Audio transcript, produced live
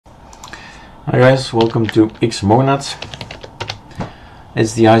Hi guys, welcome to Xmonad.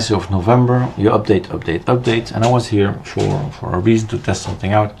 It's the ISO of November. You update, and I was here for a reason to test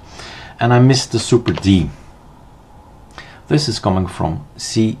something out, and I missed the Super D. This is coming from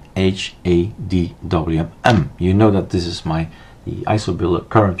CHADWM. You know that this is the ISO builder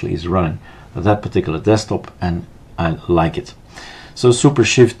currently is running that particular desktop, and I like it. So Super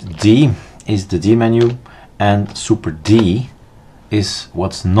Shift D is the D menu, and Super D is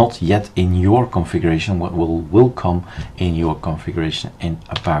what's not yet in your configuration, what will come in your configuration in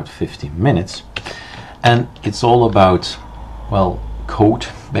about 15 minutes. And it's all about, well, code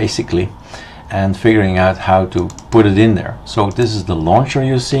basically, and figuring out how to put it in there. So this is the launcher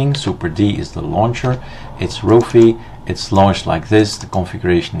you're seeing. Super D is the launcher. It's Rofi, it's launched like this, the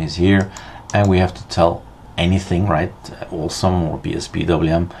configuration is here, and we have to tell anything, right? Awesome or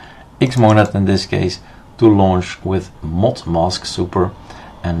BSPWM, Xmonad in this case, to launch with mod mask super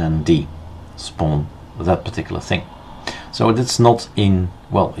and then D spawn that particular thing. So it's not in,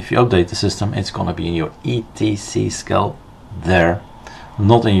 well, if you update the system, it's gonna be in your etc scal there,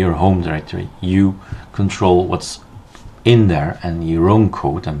 not in your home directory. You control what's in there and your own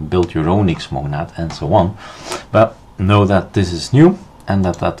code and build your own Xmonad and so on. But know that this is new and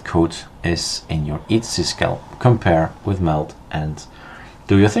that code is in your etc scal. Compare with meld and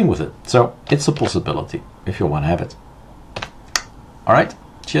do your thing with it. So it's a possibility if you want to have it. All right,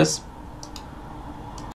 cheers.